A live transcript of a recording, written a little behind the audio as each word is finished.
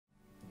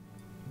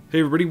Hey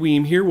everybody,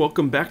 Weem here.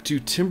 Welcome back to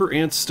Timber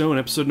and Stone,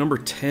 episode number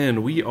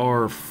 10. We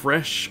are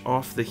fresh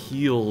off the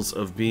heels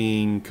of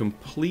being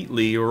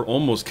completely, or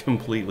almost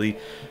completely,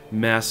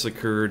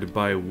 massacred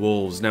by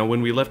wolves. Now,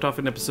 when we left off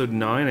in episode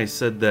 9, I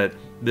said that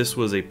this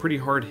was a pretty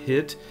hard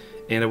hit,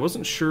 and I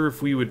wasn't sure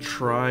if we would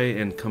try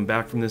and come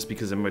back from this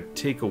because it might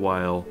take a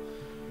while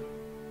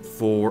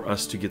for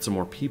us to get some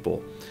more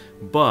people.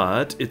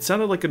 But it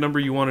sounded like a number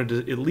you wanted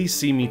to at least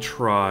see me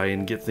try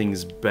and get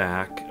things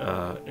back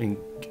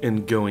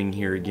and going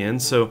here again.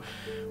 So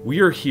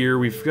we are here.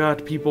 We've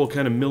got people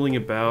kind of milling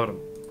about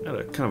at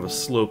a kind of a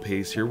slow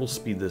pace here. We'll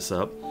speed this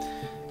up.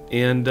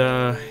 And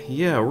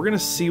yeah, we're going to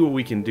see what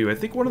we can do. I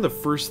think one of the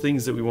first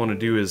things that we want to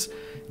do is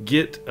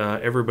get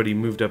everybody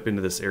moved up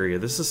into this area.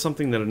 This is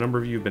something that a number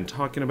of you have been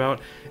talking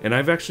about, and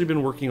I've actually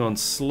been working on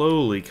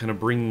slowly kind of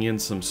bringing in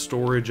some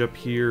storage up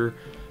here.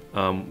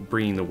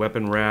 Bringing the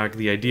weapon rack.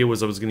 The idea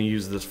was I was going to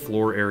use this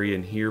floor area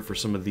in here for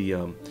some of the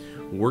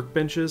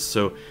workbenches,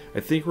 so I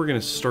think we're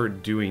going to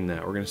start doing that.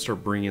 We're going to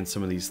start bringing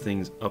some of these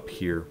things up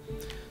here.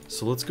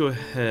 So let's go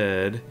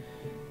ahead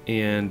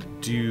and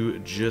do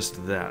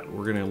just that.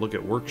 We're going to look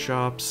at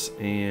workshops,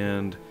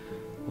 and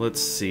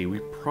let's see, we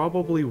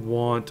probably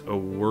want a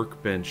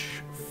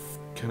workbench,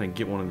 kind of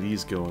get one of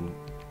these going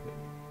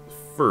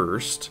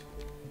first.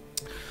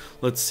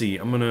 Let's see,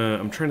 I'm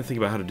trying to think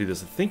about how to do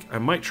this. I think I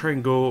might try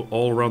and go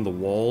all around the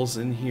walls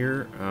in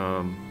here,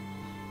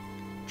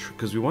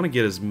 because we want to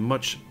get as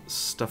much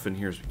stuff in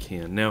here as we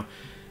can. Now,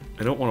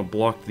 I don't want to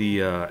block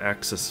the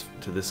access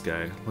to this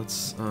guy.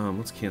 Let's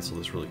cancel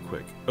this really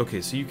quick.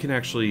 Okay, so you can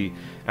actually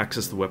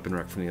access the weapon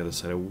rack from the other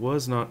side. I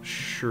was not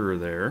sure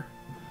there.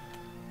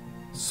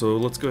 So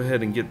let's go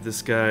ahead and get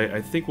this guy.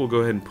 I think we'll go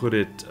ahead and put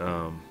it,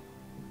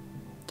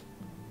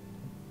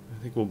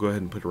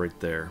 right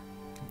there.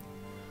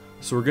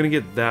 So we're going to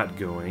get that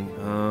going.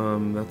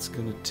 That's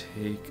going to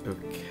take,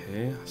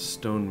 okay,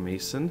 stone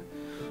mason.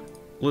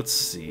 Let's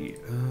see.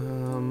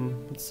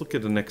 Let's look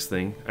at the next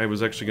thing. I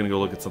was actually going to go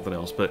look at something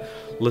else, but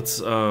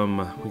let's, we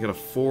got a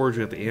forge,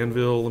 we got the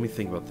anvil. Let me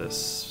think about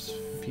this.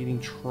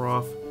 Feeding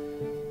trough.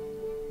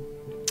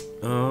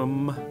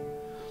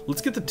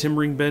 Let's get the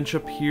timbering bench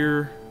up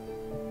here.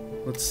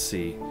 Let's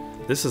see.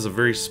 This is a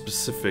very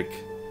specific,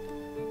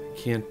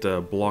 can't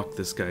block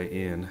this guy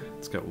in.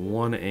 It's got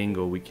one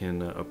angle we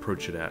can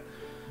approach it at.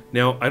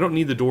 Now, I don't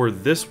need the door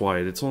this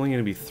wide. It's only going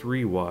to be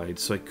 3 wide,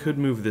 so I could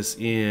move this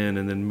in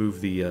and then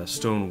move the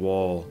stone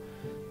wall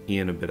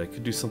in a bit. I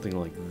could do something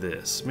like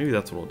this. Maybe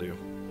that's what I'll do.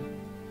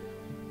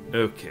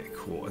 Okay,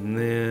 cool. And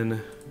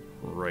then,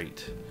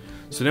 right.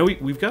 So now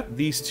we've got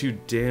these two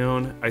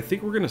down. I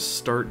think we're going to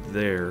start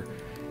there,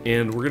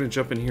 and we're going to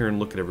jump in here and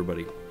look at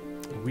everybody.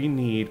 We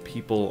need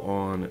people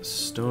on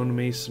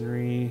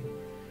stonemasonry.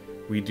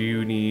 We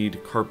do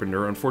need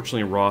carpenter.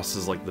 Unfortunately, Ross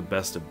is like the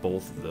best at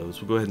both of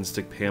those. We'll go ahead and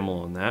stick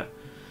Pamela on that.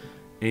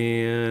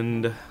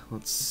 And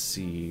let's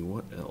see,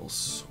 what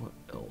else? What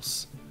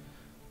else?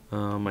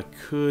 I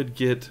could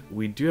get,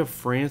 we do have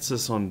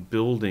Francis on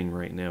building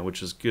right now,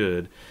 which is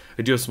good.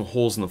 I do have some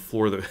holes in the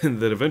floor that,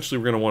 that eventually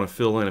we're going to want to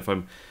fill in if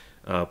I'm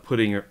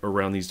putting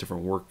around these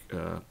different work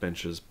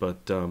benches.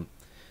 But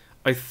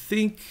I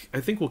think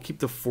we'll keep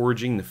the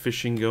foraging, the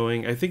fishing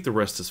going. I think the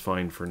rest is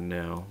fine for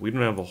now. We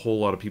don't have a whole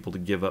lot of people to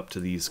give up to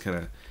these kind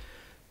of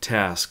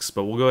tasks,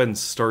 but we'll go ahead and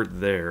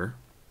start there.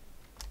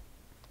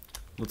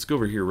 Let's go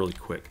over here really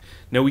quick.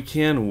 Now we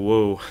can,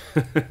 whoa,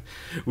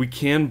 we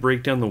can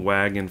break down the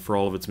wagon for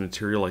all of its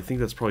material. I think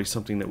that's probably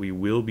something that we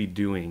will be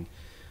doing.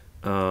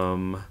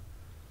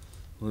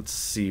 Let's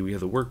see, we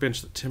have the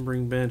workbench, the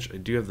timbering bench. I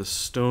do have the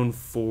stone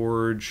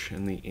forge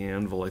and the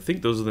anvil. I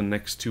think those are the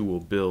next two we'll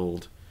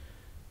build.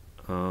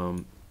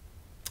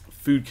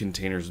 Food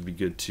containers would be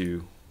good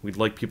too. We'd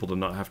like people to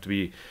not have to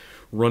be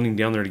running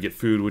down there to get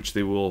food, which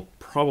they will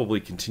probably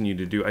continue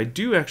to do. I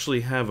do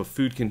actually have a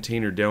food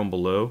container down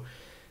below,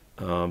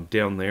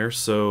 down there,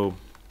 so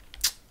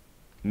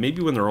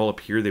maybe when they're all up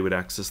here they would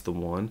access the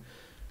one,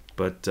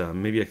 but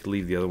maybe I could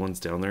leave the other ones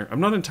down there. I'm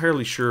not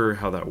entirely sure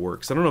how that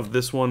works. I don't know if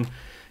this one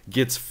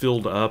gets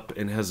filled up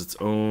and has its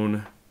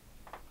own.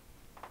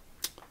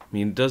 I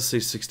mean, it does say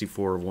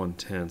 64 of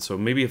 110, so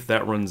maybe if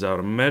that runs out,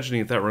 I'm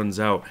imagining if that runs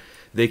out,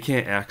 they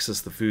can't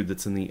access the food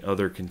that's in the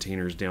other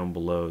containers down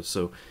below.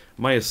 So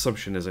my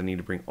assumption is I need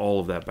to bring all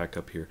of that back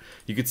up here.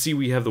 You can see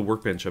we have the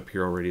workbench up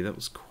here already. That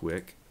was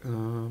quick.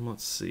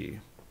 Let's see.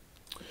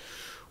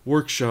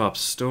 Workshop,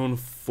 stone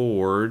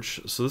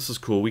forge. So this is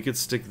cool. We could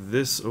stick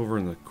this over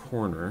in the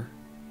corner,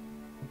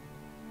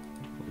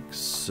 like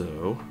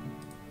so.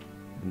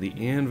 And the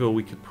anvil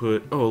we could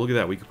put, oh, look at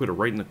that. We could put it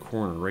right in the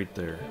corner, right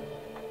there.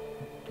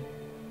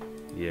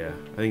 Yeah,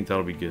 I think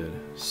that'll be good.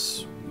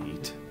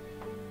 Sweet.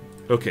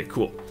 Okay,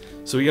 cool.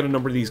 So we got a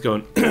number of these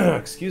going,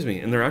 excuse me,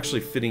 and they're actually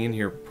fitting in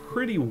here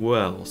pretty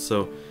well,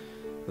 so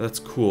that's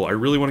cool. I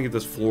really want to get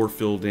this floor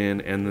filled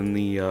in, and then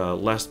the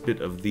last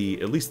bit of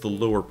the, at least the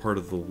lower part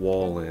of the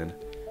wall in,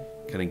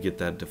 kind of get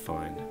that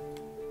defined.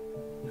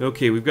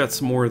 Okay, we've got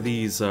some more of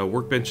these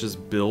workbenches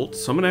built,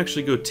 so I'm going to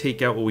actually go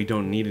take out what we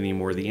don't need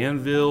anymore. The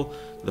anvil,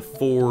 the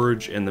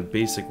forge, and the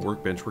basic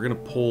workbench. We're going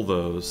to pull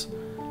those.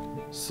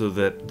 so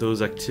that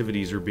those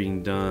activities are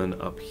being done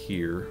up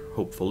here,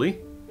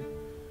 hopefully.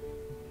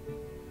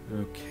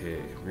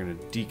 Okay, we're gonna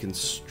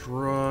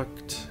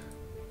deconstruct,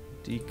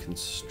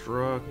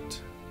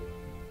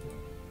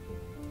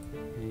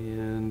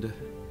 and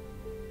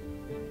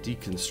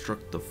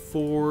deconstruct the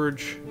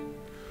forge.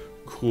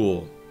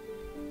 Cool.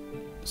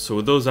 So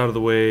with those out of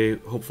the way,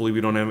 hopefully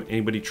we don't have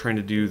anybody trying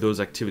to do those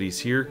activities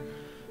here.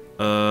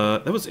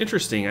 That was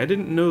interesting. I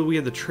didn't know we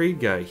had the trade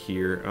guy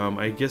here.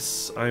 I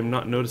guess I'm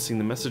not noticing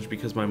the message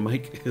because my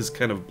mic is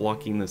kind of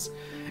blocking this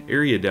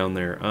area down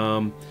there.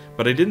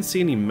 But I didn't see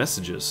any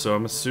messages, so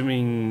I'm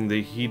assuming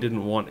that he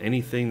didn't want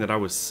anything that I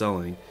was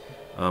selling.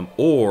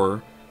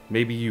 Or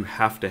maybe you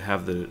have to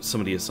have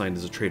somebody assigned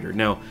as a trader.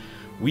 Now,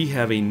 we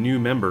have a new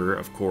member,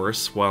 of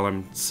course. While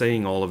I'm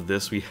saying all of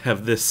this, we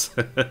have this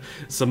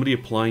somebody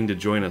applying to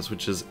join us,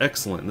 which is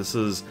excellent. This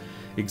is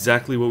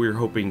exactly what we were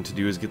hoping to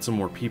do, is get some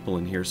more people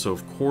in here. So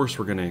of course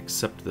we're going to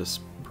accept this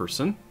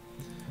person.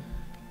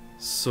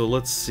 So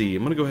let's see.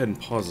 I'm going to go ahead and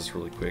pause this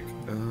really quick,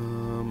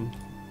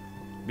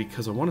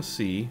 because I want to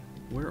see,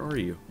 where are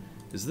you?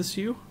 Is this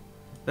you?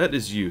 That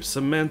is you,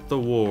 Samantha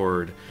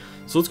Ward.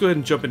 So let's go ahead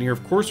and jump in here.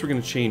 Of course we're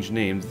going to change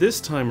names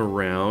this time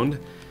around.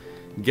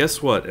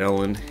 Guess what,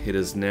 Ellen? It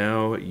is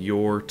now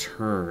your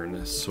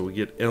turn. So we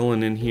get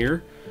Ellen in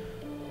here.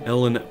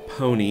 Ellen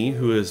Pony,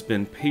 who has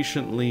been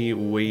patiently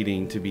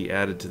waiting to be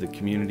added to the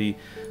community.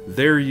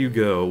 There you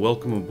go.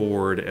 Welcome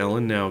aboard,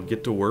 Ellen. Now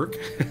get to work,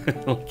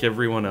 like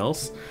everyone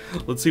else.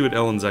 Let's see what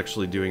Ellen's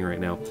actually doing right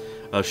now.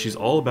 She's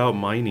all about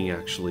mining,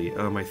 actually.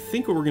 I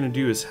think what we're going to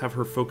do is have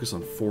her focus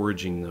on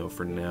foraging, though,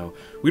 for now.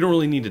 We don't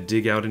really need to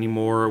dig out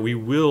anymore. We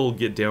will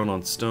get down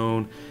on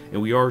stone,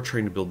 and we are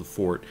trying to build the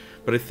fort.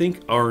 But I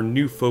think our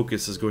new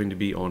focus is going to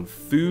be on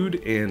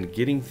food and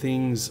getting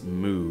things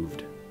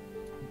moved.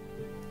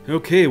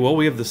 Okay, well,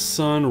 we have the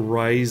sun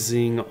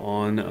rising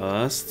on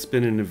us. It's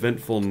been an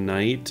eventful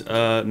night.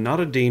 Not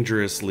a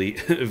dangerously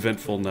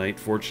eventful night,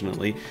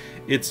 fortunately.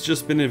 It's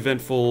just been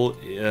eventful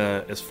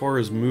as far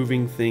as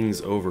moving things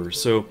over.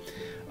 So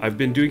I've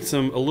been doing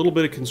a little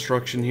bit of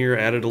construction here,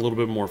 added a little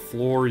bit more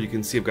floor. You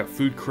can see I've got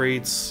food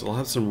crates. I'll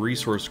have some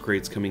resource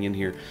crates coming in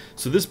here.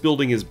 So this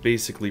building is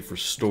basically for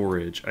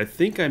storage. I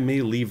think I may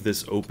leave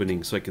this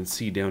opening so I can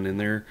see down in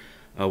there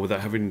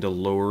without having to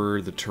lower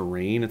the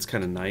terrain. It's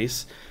kind of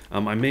nice.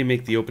 I may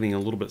make the opening a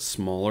little bit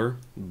smaller,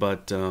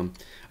 but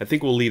I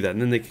think we'll leave that.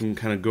 And then they can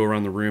kind of go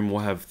around the room. We'll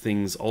have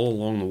things all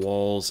along the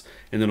walls,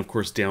 and then of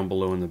course down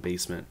below in the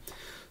basement.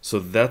 So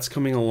that's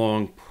coming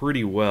along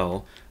pretty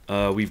well.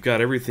 We've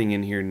got everything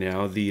in here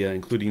now,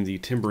 including the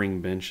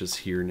timbering benches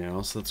here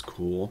now, so that's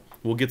cool.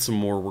 We'll get some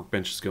more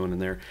workbenches going in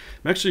there.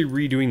 I'm actually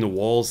redoing the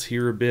walls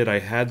here a bit. I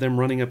had them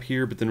running up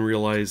here, but then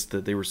realized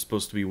that they were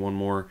supposed to be one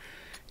more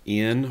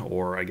in,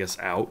 or I guess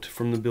out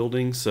from the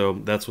building, so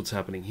that's what's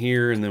happening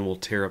here, and then we'll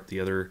tear up the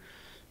other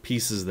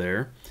pieces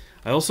there.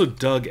 I also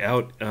dug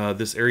out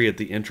this area at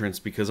the entrance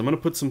because I'm going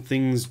to put some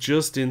things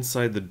just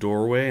inside the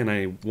doorway, and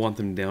I want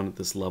them down at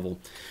this level,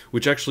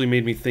 which actually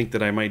made me think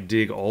that I might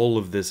dig all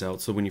of this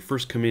out, so when you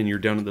first come in you're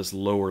down at this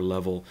lower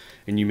level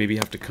and you maybe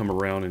have to come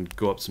around and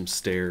go up some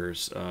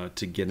stairs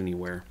to get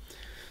anywhere.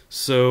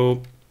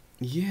 So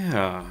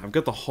yeah, I've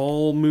got the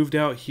hall moved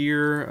out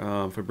here.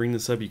 If I bring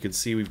this up, you can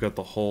see we've got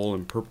the hall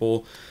in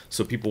purple,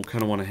 so people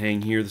kind of want to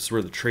hang here. This is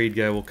where the trade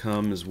guy will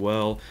come as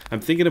well.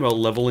 I'm thinking about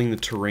leveling the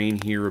terrain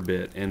here a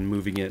bit and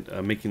moving it,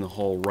 making the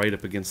hall right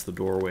up against the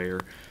doorway, or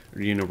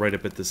you know, right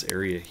up at this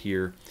area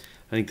here.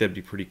 I think that'd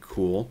be pretty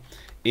cool.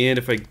 And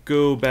if I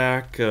go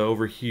back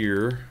over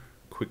here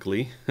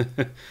quickly,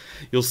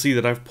 you'll see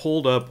that I've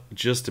pulled up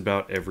just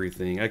about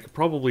everything. I could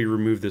probably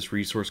remove this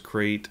resource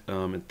crate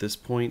at this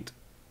point.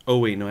 Oh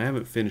wait, no, I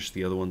haven't finished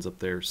the other ones up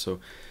there, so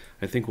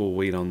I think we'll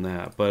wait on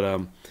that.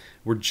 But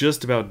we're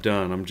just about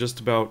done. I'm just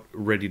about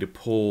ready to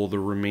pull the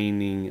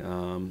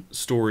remaining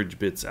storage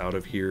bits out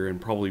of here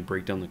and probably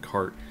break down the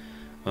cart.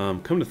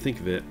 Come to think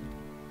of it,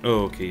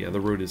 oh okay, yeah,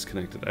 the road is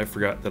connected. I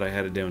forgot that I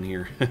had it down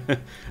here. I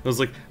was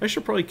like, I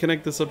should probably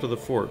connect this up to the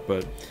fort,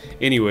 but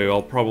anyway,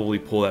 I'll probably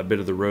pull that bit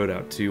of the road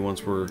out too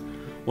once we're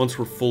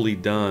fully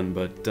done.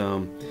 But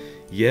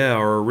yeah,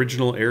 our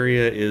original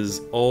area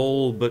is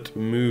all but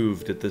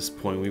moved at this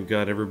point. We've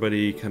got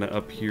everybody kind of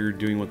up here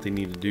doing what they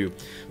need to do.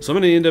 So I'm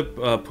going to end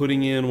up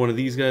putting in one of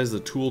these guys,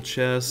 the tool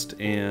chest,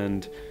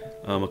 and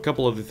a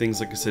couple other things,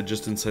 like I said,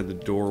 just inside the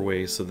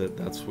doorway, so that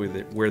that's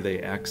where they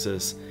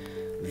access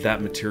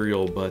that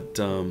material. But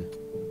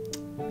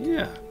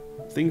yeah,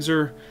 things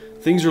are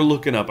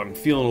looking up. I'm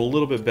feeling a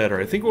little bit better.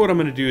 I think what I'm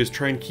going to do is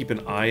try and keep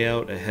an eye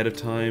out ahead of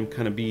time,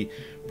 kind of be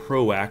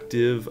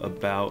proactive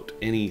about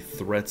any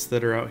threats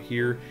that are out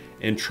here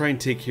and try and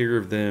take care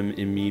of them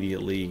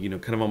immediately, you know,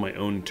 kind of on my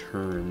own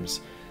terms.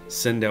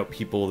 Send out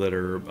people that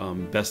are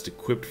best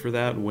equipped for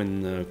that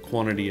when the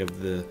quantity of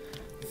the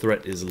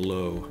threat is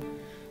low.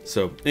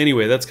 So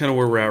anyway, that's kind of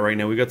where we're at right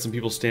now. We've got some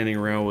people standing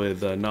around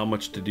with not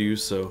much to do,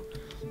 so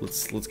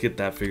let's get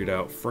that figured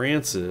out.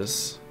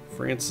 Francis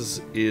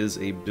is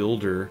a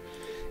builder,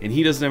 and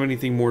he doesn't have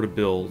anything more to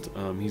build.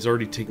 He's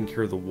already taken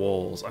care of the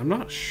walls. I'm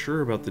not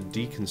sure about the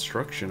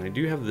deconstruction. I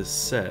do have this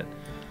set.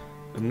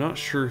 I'm not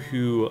sure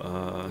who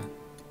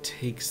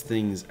takes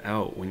things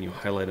out when you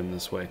highlight them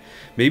this way.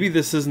 Maybe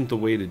this isn't the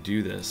way to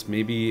do this.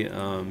 Maybe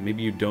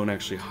maybe you don't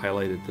actually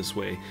highlight it this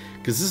way,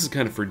 because this is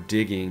kind of for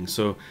digging.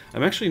 So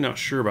I'm actually not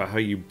sure about how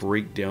you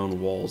break down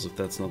walls if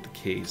that's not the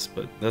case,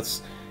 but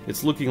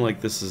it's looking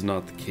like this is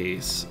not the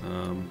case.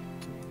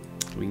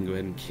 We can go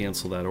ahead and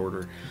cancel that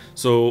order.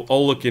 So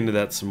I'll look into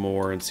that some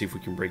more and see if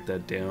we can break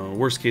that down.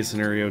 Worst case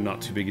scenario,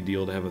 not too big a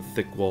deal to have a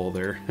thick wall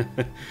there.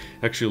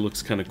 Actually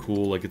looks kind of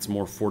cool, like it's a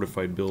more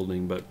fortified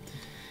building. But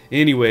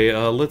anyway,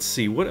 let's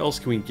see, what else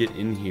can we get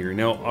in here?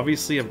 Now,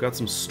 obviously I've got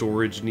some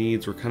storage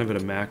needs. We're kind of at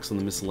a max on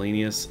the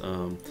miscellaneous.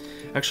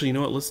 Actually, you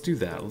know what, let's do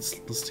that.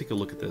 Let's take a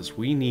look at this.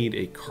 We need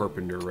a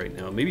carpenter right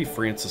now. Maybe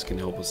Francis can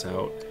help us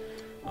out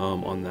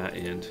on that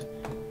end.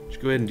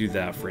 Go ahead and do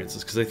that,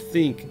 Francis, because I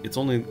think it's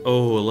only,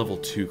 oh, a level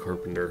 2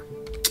 carpenter.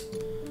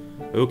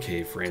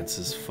 Okay,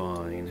 Francis,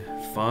 fine.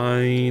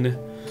 Fine.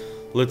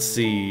 Let's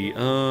see.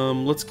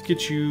 Let's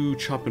get you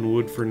chopping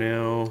wood for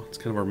now. It's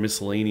kind of our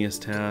miscellaneous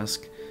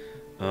task.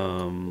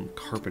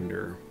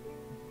 Carpenter.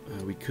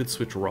 We could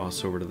switch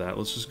Ross over to that.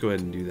 Let's just go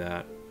ahead and do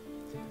that.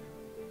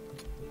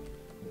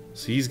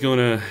 So he's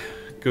gonna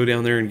go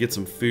down there and get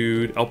some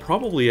food. I'll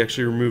probably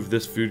actually remove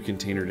this food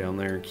container down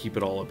there and keep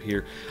it all up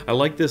here. I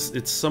like this.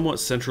 It's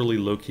somewhat centrally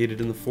located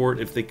in the fort.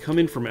 If they come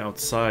in from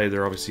outside,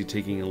 they're obviously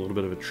taking a little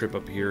bit of a trip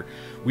up here.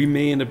 We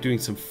may end up doing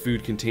some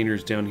food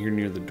containers down here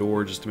near the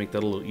door just to make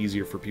that a little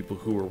easier for people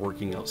who are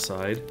working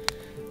outside.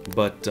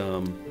 But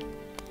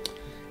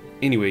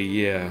anyway,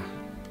 yeah.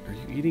 Are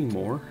you eating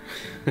more?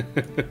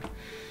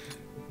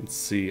 Let's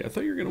see. I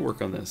thought you were going to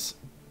work on this.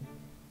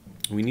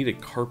 We need a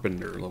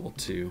carpenter level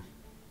 2.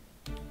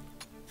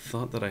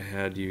 Thought that I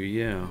had you,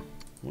 yeah.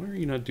 Why are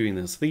you not doing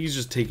this? I think he's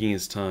just taking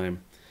his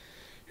time.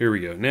 Here we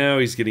go. Now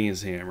he's getting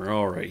his hammer.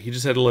 Alright, he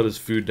just had to let his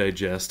food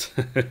digest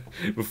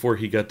before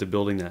he got to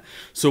building that.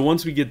 So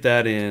once we get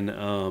that in,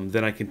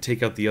 then I can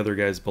take out the other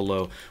guys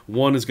below.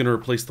 One is going to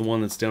replace the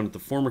one that's down at the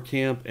former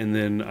camp, and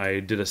then I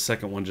did a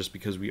second one just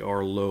because we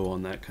are low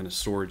on that kind of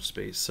storage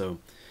space. So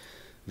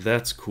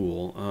that's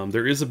cool.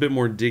 There is a bit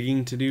more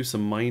digging to do,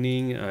 some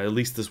mining, at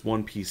least this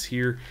one piece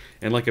here.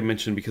 And like I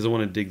mentioned, because I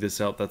want to dig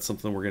this out, that's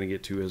something we're going to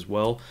get to as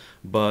well.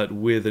 But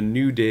with a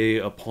new day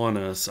upon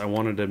us, I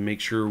wanted to make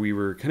sure we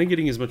were kind of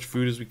getting as much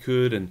food as we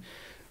could and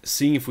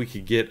seeing if we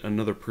could get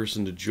another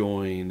person to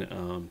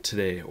join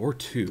today, or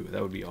 2.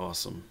 That would be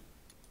awesome.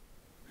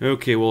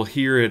 Okay, well,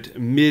 here at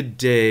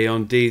midday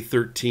on day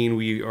 13,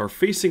 we are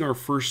facing our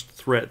first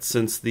threat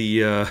since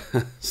the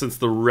since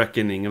the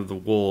reckoning of the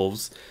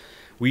wolves.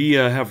 We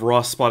have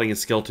Ross spotting a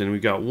skeleton. We've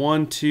got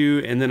 1,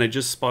 2, and then I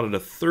just spotted a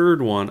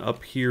third one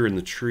up here in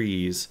the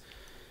trees,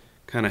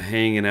 kind of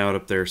hanging out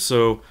up there.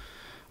 So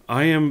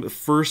I am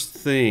first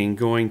thing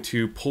going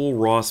to pull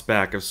Ross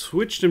back. I've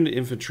switched him to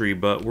infantry,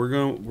 but we're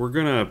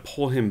gonna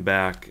pull him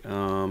back,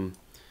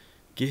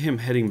 get him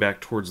heading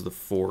back towards the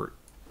fort.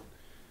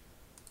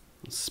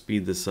 Let's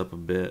speed this up a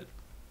bit.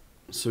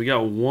 So we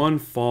got 1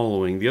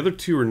 following. The other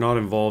 2 are not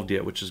involved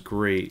yet, which is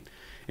great.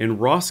 And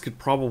Ross could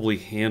probably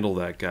handle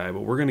that guy,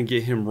 but we're going to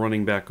get him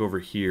running back over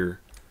here.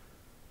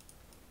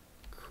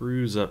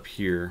 Cruise up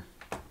here.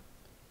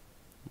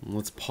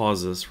 Let's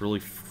pause this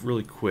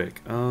really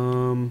quick.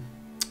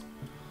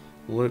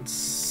 Let's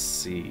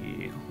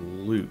see.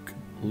 Luke.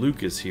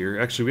 Luke is here.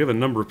 Actually, we have a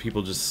number of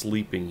people just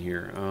sleeping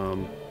here.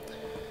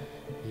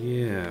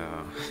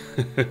 Yeah.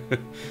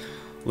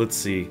 Let's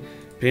see.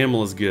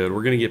 Pamela's good.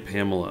 We're going to get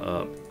Pamela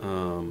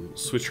up.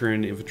 Switch her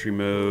into infantry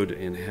mode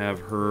and have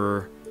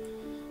her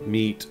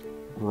meet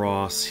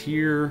Ross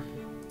here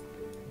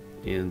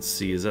and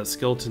see, is that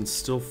skeleton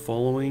still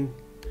following?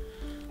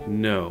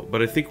 No,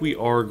 but I think we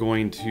are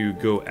going to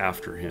go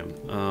after him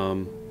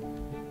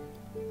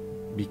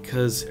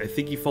because I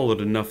think he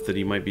followed enough that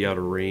he might be out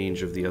of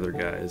range of the other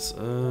guys.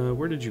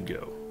 Where did you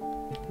go?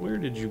 Where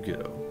did you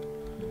go?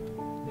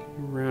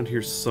 Around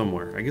here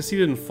somewhere. I guess he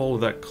didn't follow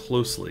that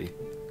closely.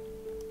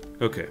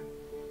 Okay,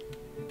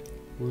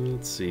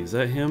 let's see, is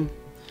that him?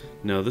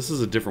 No, this is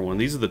a different one.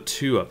 These are the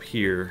 2 up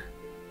here.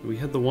 We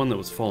had the one that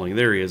was falling.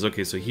 There he is.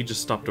 Okay, so he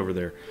just stopped over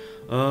there.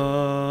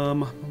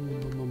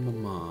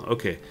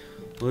 Okay,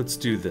 let's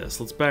do this.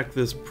 Let's back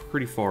this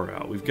pretty far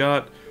out. We've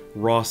got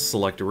Ross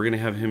selected. We're going to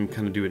have him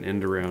kind of do an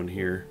end around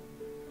here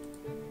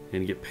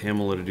and get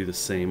Pamela to do the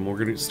same. We're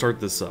going to start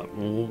this up.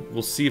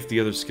 We'll see if the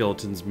other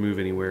skeletons move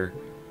anywhere.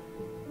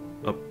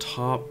 Up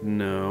top,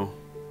 no.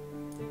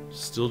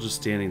 Still just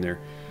standing there.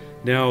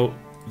 Now,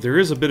 there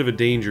is a bit of a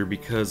danger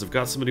because I've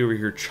got somebody over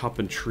here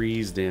chopping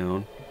trees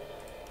down.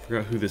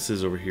 Forgot who this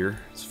is over here.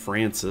 It's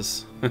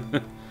Francis.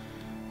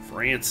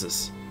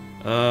 Francis.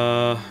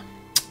 I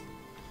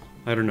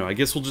don't know. I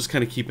guess we'll just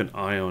kind of keep an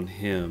eye on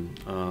him.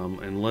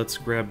 And let's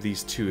grab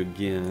these 2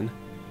 again.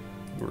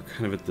 We're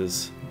kind of at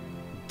this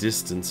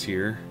distance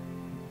here.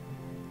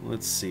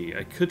 Let's see.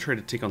 I could try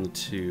to take on the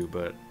 2,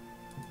 but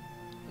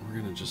we're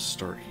going to just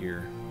start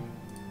here.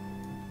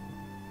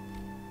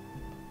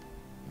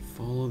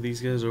 Follow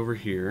these guys over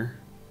here.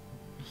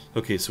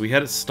 Okay, so we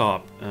had it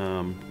stop.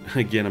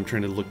 Again, I'm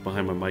trying to look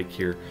behind my mic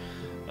here.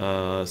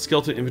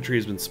 Skeleton infantry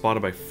has been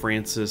spotted by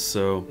Francis,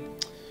 so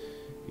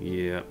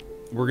yeah,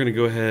 we're gonna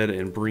go ahead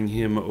and bring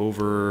him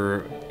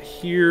over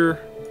here.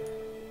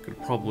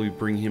 Could probably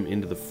bring him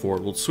into the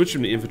fort. We'll switch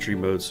him to infantry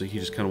mode, so he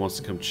just kind of wants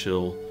to come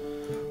chill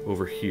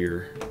over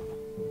here.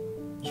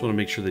 Just want to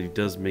make sure that he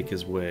does make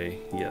his way.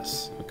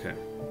 Yes. Okay.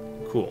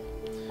 Cool.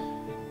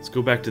 Let's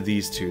go back to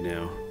these two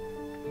now.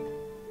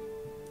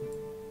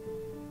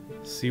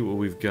 See what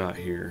we've got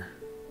here.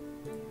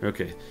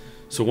 Okay.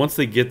 So once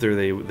they get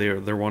there,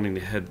 they're wanting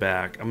to head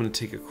back. I'm going to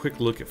take a quick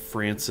look at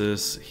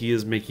Francis. He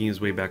is making his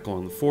way back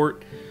along the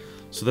fort.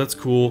 So that's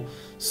cool.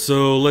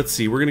 So let's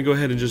see. We're going to go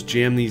ahead and just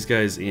jam these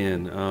guys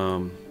in.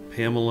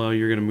 Pamela,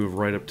 you're going to move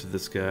right up to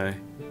this guy.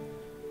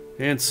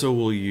 And so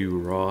will you,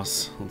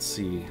 Ross. Let's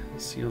see.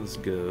 Let's see how this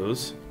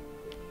goes.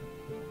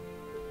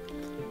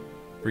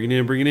 Bring it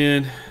in, bring it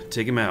in.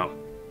 Take him out.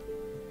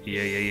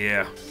 Yeah, yeah,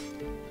 yeah.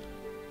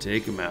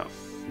 Take him out.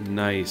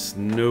 Nice.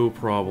 No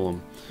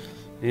problem.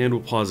 And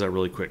we'll pause that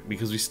really quick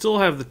because we still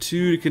have the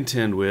two to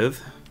contend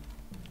with.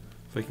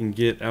 If I can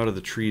get out of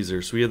the trees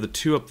there. So we have the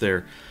two up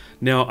there.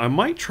 Now, I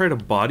might try to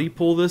body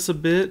pull this a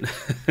bit.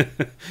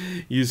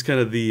 Use kind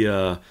of the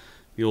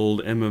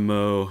old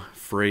MMO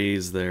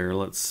phrase there.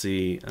 Let's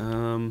see.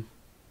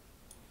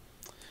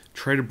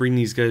 Try to bring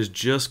these guys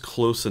just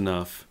close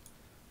enough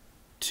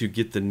to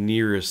get the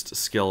nearest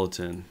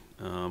skeleton.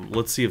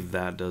 Let's see if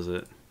that does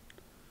it.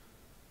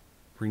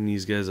 Bring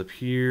these guys up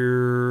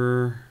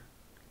here.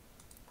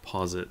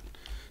 Pause it.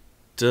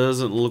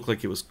 Doesn't look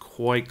like it was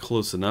quite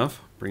close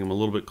enough. Bring them a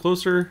little bit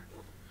closer.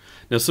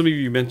 Now, some of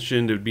you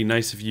mentioned it would be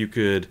nice if you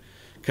could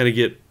kind of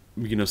get,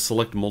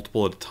 select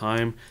multiple at a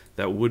time.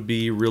 That would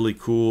be really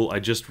cool. I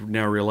just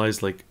now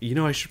realized, like,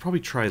 I should probably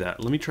try that.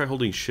 Let me try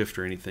holding shift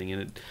or anything,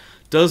 and it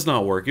does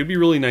not work. It'd be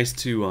really nice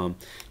to, what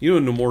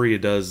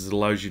Nemoria does is it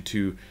allows you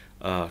to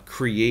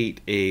create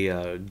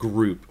a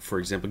group, for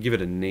example, give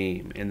it a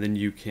name, and then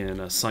you can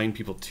assign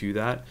people to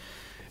that.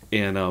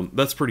 And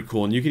that's pretty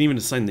cool. And you can even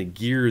assign the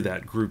gear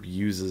that group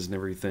uses and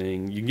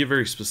everything. You can get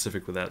very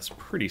specific with that. It's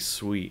pretty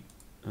sweet.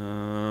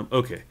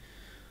 Okay,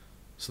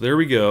 so there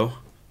we go.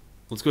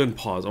 Let's go ahead and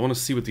pause. I want to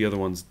see what the other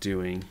one's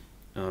doing.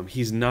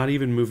 He's not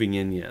even moving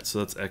in yet, so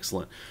that's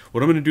excellent.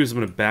 What I'm going to do is I'm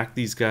going to back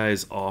these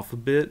guys off a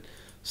bit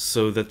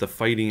so that the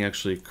fighting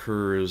actually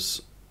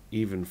occurs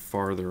even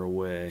farther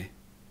away.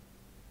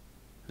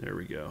 There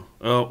we go.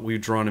 Oh,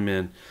 we've drawn him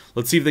in.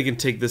 Let's see if they can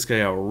take this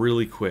guy out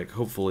really quick,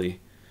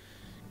 hopefully.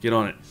 Get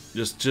on it.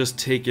 Just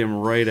take him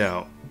right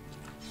out.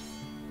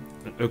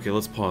 Okay,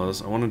 let's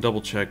pause. I want to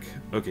double check.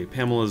 Okay,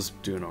 Pamela's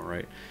doing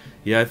alright.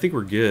 Yeah, I think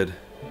we're good.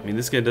 I mean,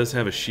 this guy does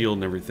have a shield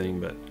and everything,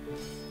 but...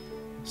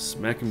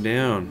 Smack him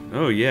down.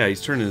 Oh yeah, he's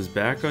turning his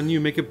back on you.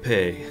 Make him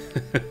pay.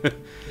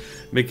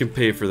 Make him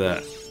pay for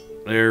that.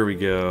 There we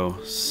go.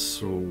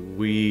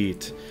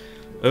 Sweet.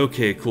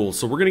 Okay, cool.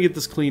 So we're going to get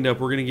this cleaned up.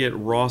 We're going to get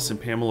Ross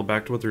and Pamela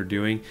back to what they're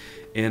doing.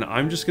 And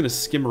I'm just going to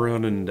skim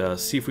around and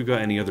see if we've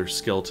got any other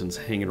skeletons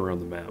hanging around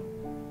the map.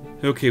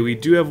 Okay, we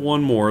do have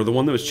one more. The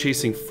one that was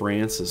chasing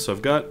Francis. So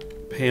I've got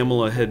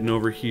Pamela heading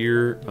over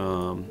here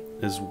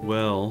as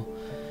well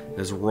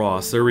as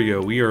Ross. There we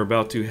go. We are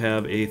about to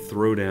have a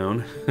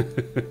throwdown.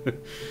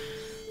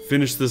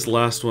 Finish this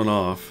last one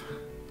off.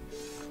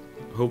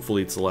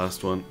 Hopefully it's the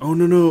last one. Oh,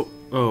 no, no.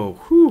 Oh,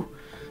 whew.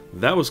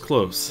 That was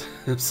close.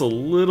 It's a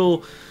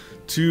little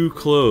too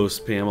close,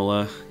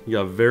 Pamela. You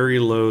got very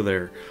low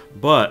there.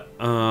 But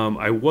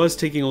I was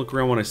taking a look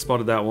around when I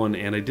spotted that one,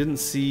 and I didn't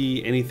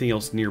see anything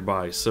else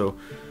nearby. So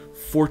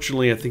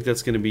fortunately, I think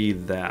that's going to be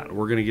that.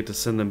 We're going to get to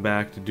send them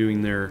back to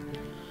doing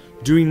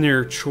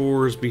their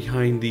chores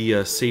behind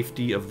the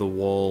safety of the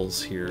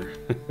walls here.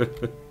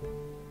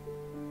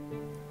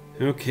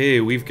 Okay,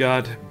 we've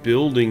got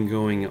building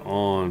going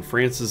on.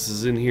 Francis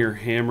is in here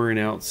hammering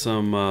out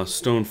some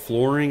stone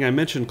flooring. I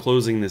mentioned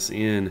closing this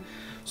in,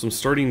 so I'm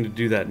starting to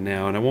do that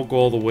now, and I won't go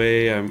all the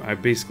way. I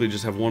basically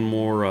just have one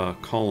more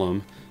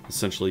column.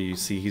 Essentially, you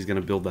see he's going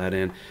to build that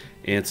in.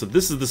 And so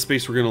this is the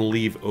space we're going to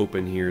leave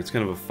open here. It's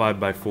kind of a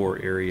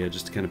 5x4 area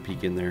just to kind of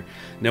peek in there.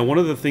 Now, one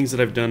of the things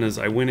that I've done is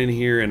I went in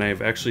here and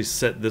I've actually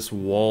set this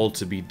wall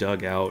to be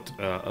dug out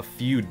a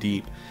few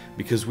deep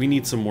because we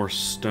need some more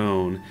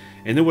stone.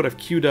 And then what I've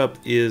queued up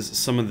is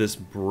some of this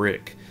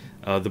brick.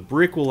 The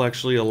brick will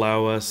actually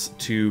allow us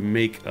to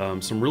make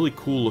some really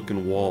cool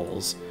looking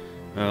walls.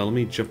 Let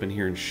me jump in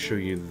here and show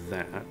you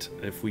that.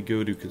 If we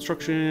go to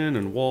construction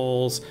and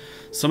walls,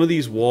 some of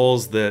these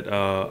walls that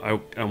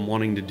I'm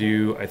wanting to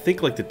do, I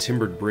think like the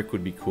timbered brick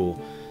would be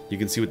cool. You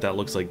can see what that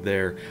looks like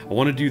there. I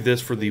want to do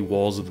this for the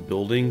walls of the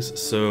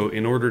buildings, so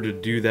in order to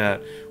do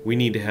that, we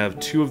need to have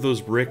 2 of those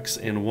bricks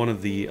and 1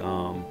 of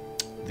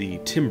the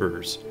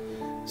timbers.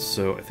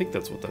 So I think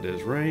that's what that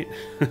is, right?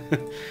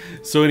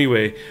 So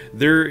anyway,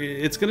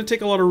 it's going to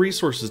take a lot of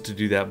resources to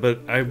do that,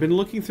 but I've been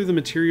looking through the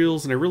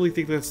materials and I really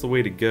think that's the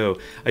way to go.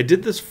 I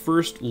did this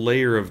first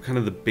layer of kind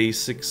of the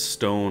basic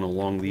stone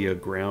along the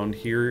ground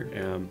here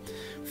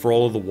for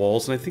all of the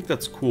walls, and I think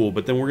that's cool,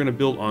 but then we're going to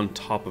build on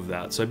top of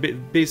that. So I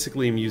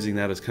basically am using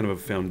that as kind of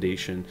a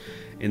foundation.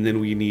 and then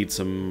we need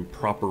some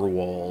proper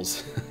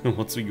walls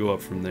once we go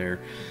up from there.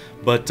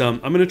 But I'm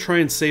going to try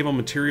and save on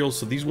materials,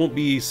 so these won't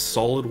be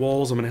solid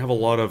walls. I'm going to have a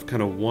lot of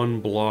kind of 1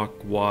 block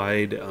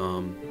wide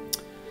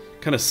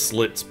kind of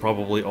slits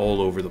probably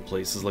all over the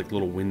places, like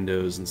little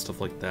windows and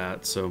stuff like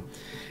that. So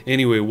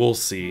anyway, we'll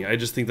see. I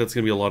just think that's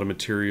going to be a lot of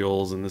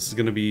materials, and this is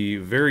going to be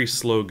very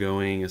slow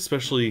going,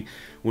 especially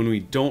when we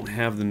don't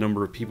have the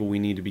number of people we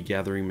need to be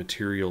gathering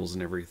materials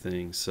and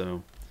everything.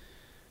 So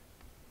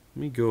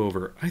let me go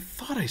over. I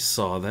thought I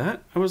saw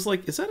that. I was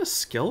like, is that a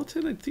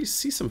skeleton? I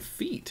see some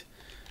feet.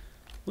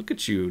 Look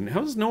at you.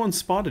 How has no one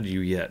spotted you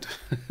yet?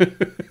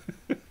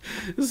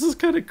 This is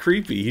kind of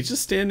creepy. He's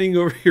just standing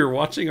over here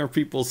watching our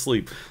people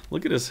sleep.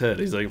 Look at his head.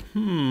 He's like,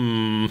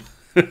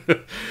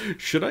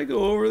 should I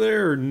go over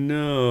there or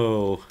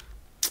no?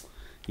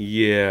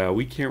 Yeah,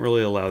 we can't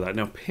really allow that.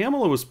 Now,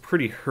 Pamela was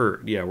pretty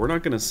hurt. Yeah, we're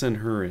not going to send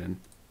her in.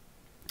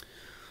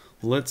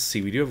 Let's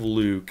see. We do have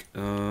Luke.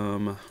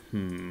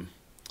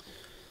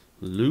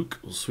 Luke,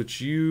 we'll switch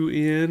you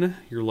in.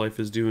 Your life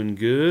is doing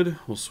good.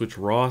 We'll switch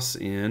Ross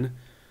in.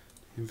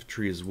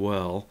 Infantry as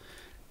well.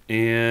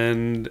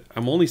 And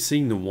I'm only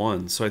seeing the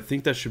one, so I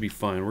think that should be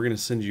fine. We're going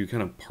to send you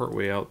kind of part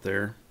way out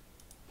there.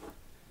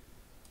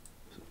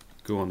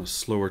 Go on a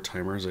slower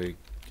timer as I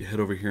head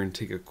over here and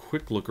take a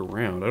quick look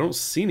around. I don't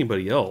see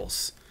anybody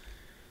else.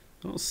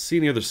 I don't see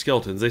any other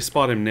skeletons. They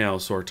spot him now,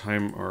 so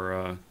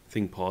our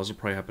thing pause will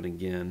probably happen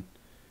again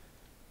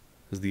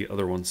as the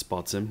other one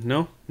spots him.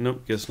 No?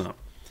 Nope, guess not.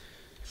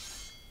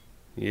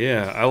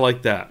 Yeah, I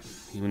like that.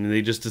 When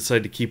they just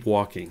decide to keep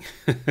walking.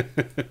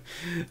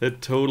 That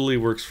totally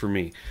works for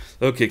me.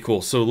 Okay,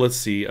 cool. So let's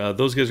see.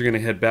 Those guys are going to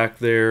head back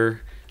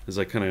there as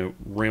I kind of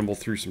ramble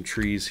through some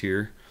trees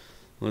here.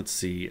 Let's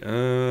see.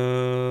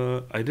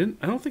 I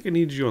don't think I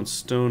needed you on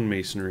stone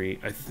masonry.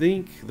 I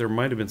think there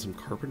might have been some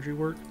carpentry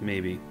work.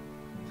 Maybe.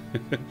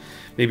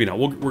 Maybe not.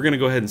 We're going to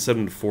go ahead and set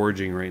them to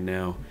foraging right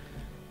now.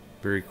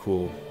 Very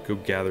cool. Go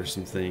gather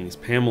some things.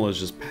 Pamela's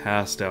just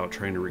passed out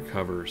trying to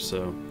recover,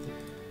 so...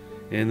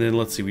 And then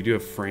let's see, we do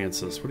have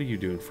Francis. What are you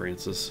doing,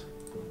 Francis?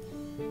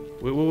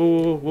 Whoa, whoa,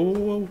 whoa, whoa,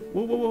 whoa,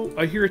 whoa, whoa, whoa!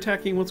 I hear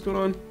attacking. What's going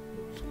on?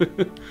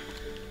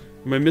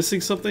 Am I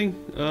missing something?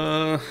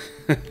 I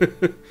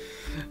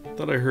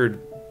thought I heard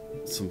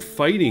some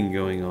fighting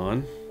going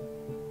on.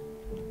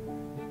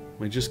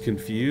 Am I just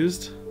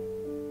confused?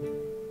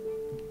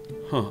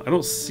 Huh? I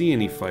don't see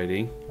any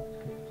fighting.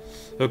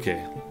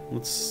 Okay,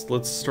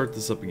 let's start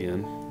this up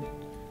again.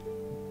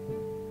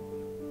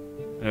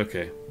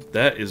 Okay.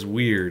 That is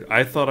weird.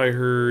 I thought I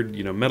heard,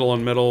 you know, metal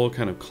on metal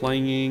kind of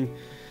clanging.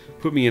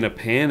 Put me in a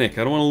panic.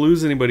 I don't want to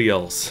lose anybody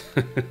else.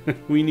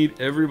 We need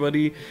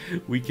everybody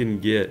we can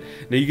get.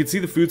 Now you can see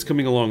the food's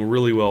coming along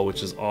really well,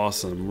 which is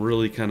awesome.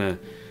 Really kind of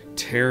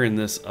tearing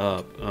this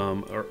up.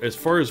 As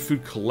far as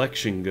food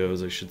collection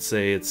goes, I should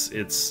say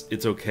it's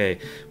okay.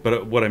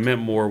 But what I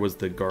meant more was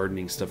the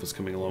gardening stuff is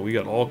coming along. We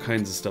got all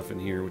kinds of stuff in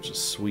here, which is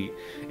sweet.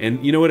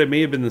 And you know what? It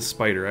may have been the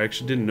spider. I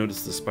actually didn't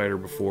notice the spider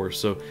before,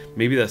 so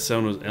maybe that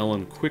sound was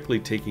Ellen quickly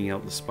taking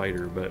out the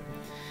spider. But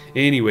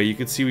anyway, you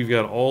can see we've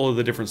got all of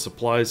the different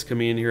supplies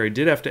coming in here. I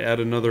did have to add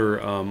another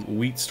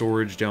wheat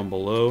storage down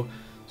below.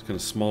 It's kind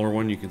of smaller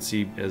one. You can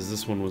see as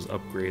this one was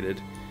upgraded.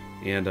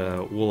 And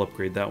we'll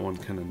upgrade that one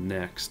kind of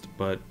next.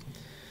 But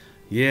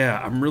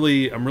yeah, I'm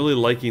really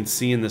liking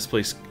seeing this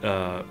place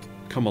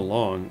come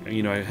along.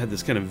 You know, I had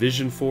this kind of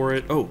vision for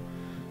it. Oh,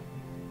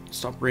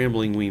 stop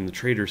rambling, Ween. The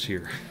trader's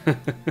here.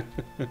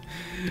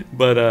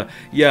 But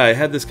yeah, I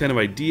had this kind of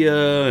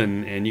idea,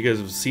 and you guys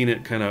have seen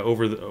it kind of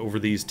over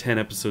these 10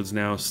 episodes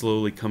now,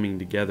 slowly coming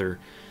together.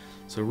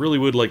 So I really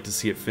would like to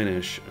see it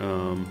finish.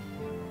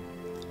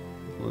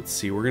 Let's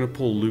see, we're going to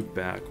pull Luke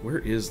back. Where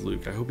is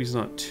Luke? I hope he's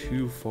not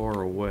too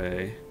far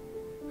away.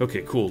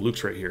 Okay, cool.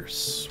 Luke's right here.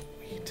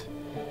 Sweet.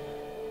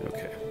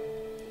 Okay.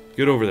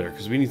 Get over there,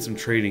 because we need some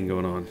trading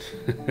going on.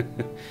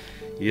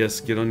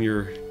 Yes, get on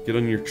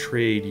your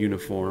trade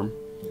uniform.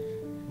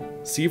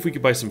 See if we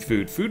could buy some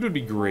food. Food would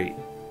be great.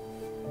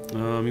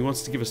 He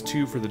wants to give us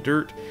 2 for the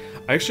dirt.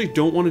 I actually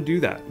don't want to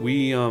do that.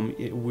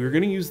 We're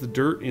going to use the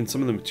dirt in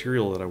some of the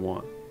material that I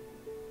want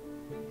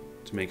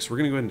to make, so we're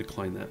going to go ahead and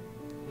decline that.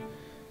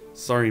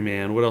 Sorry,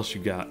 man. What else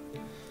you got?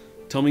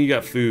 Tell me you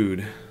got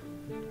food.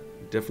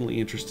 Definitely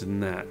interested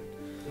in that.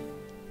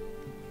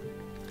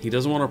 He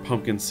doesn't want our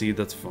pumpkin seed.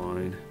 That's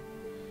fine.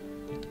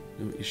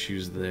 No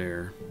issues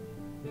there.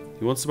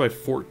 He wants to buy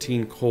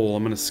 14 coal.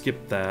 I'm gonna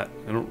skip that.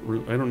 I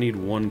don't need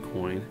 1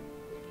 coin.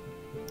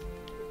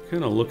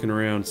 Kind of looking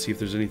around to see if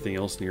there's anything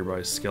else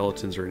nearby,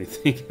 skeletons or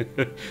anything.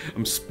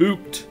 I'm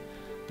spooked.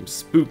 I'm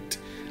spooked.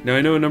 Now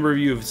I know a number of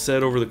you have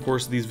said over the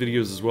course of these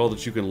videos as well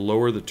that you can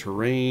lower the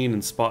terrain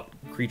and spot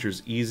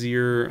creatures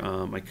easier.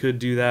 I could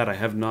do that. I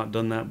have not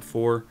done that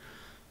before.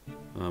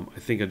 I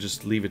think I'll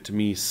just leave it to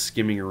me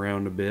skimming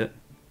around a bit.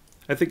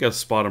 I think I'll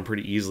spot them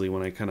pretty easily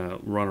when I kind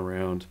of run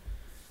around.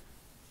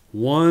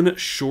 1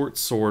 short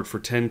sword for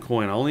 10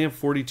 coin. I only have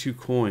 42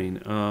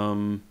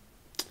 coin.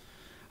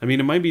 I mean,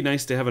 it might be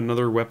nice to have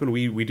another weapon.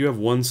 We do have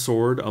one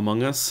sword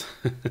among us.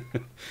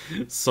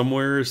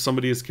 Somewhere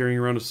somebody is carrying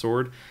around a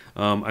sword.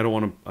 I don't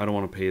want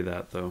to pay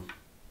that though.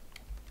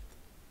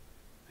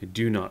 I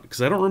do not,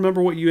 because I don't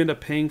remember what you end up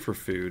paying for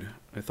food.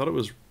 I thought it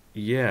was,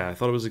 yeah, I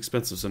thought it was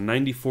expensive. So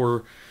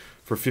 94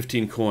 for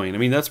 15 coin. I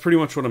mean, that's pretty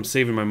much what I'm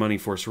saving my money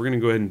for. So we're gonna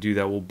go ahead and do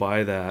that. We'll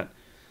buy that.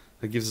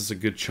 That gives us a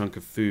good chunk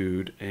of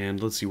food.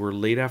 And let's see, we're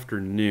late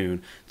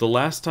afternoon. The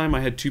last time I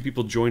had 2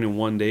 people join in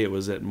one day, it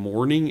was at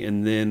morning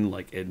and then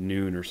like at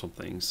noon or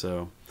something.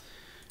 So,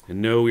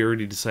 and no, we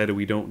already decided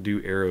we don't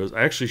do arrows.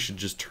 I actually should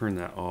just turn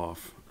that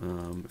off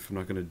if I'm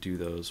not going to do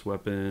those.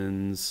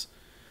 Weapons.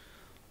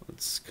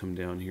 Let's come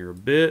down here a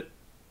bit.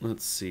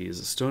 Let's see, is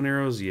it stone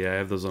arrows? Yeah, I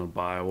have those on a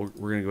buy. We're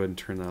going to go ahead and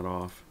turn that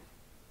off.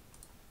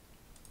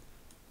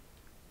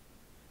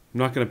 I'm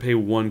not going to pay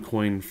 1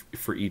 coin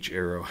for each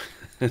arrow.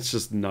 That's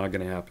just not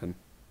going to happen.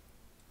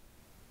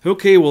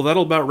 Okay, well,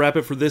 that'll about wrap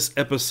it for this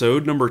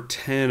episode, number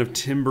 10 of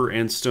Timber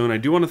and Stone. I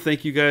do want to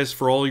thank you guys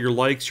for all your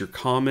likes, your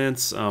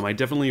comments. I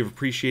definitely have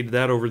appreciated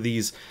that over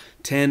these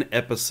 10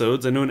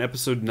 episodes. I know in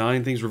episode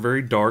 9 things were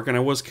very dark, and I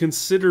was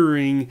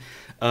considering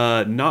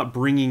not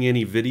bringing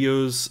any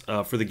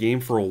videos for the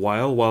game for a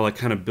while I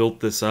kind of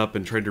built this up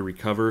and tried to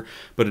recover.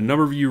 But a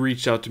number of you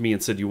reached out to me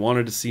and said you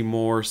wanted to see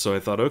more, so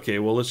I thought, okay,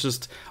 well,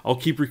 I'll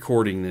keep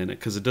recording then,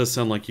 because it does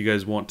sound like you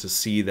guys want to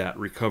see that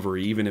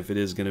recovery, even if it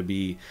is going to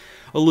be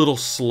a little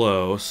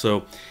slow.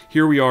 So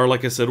here we are.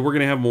 Like I said, we're going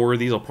to have more of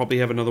these. I'll probably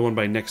have another one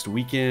by next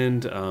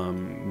weekend.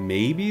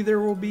 Maybe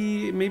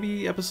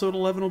maybe episode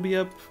 11 will be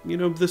up,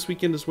 this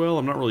weekend as well.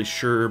 I'm not really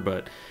sure,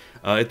 but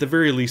at the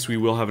very least, we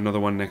will have another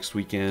one next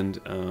weekend.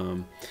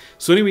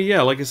 So anyway,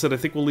 yeah, like I said, I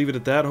think we'll leave it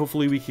at that.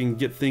 Hopefully we can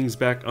get things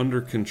back under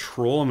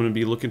control. I'm going to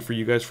be looking for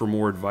you guys for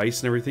more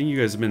advice and everything. You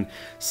guys have been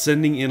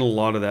sending in a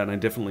lot of that, and I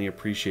definitely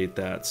appreciate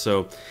that.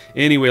 So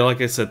anyway,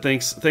 like I said,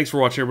 thanks for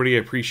watching, everybody.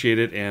 I appreciate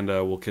it, and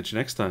we'll catch you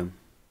next time.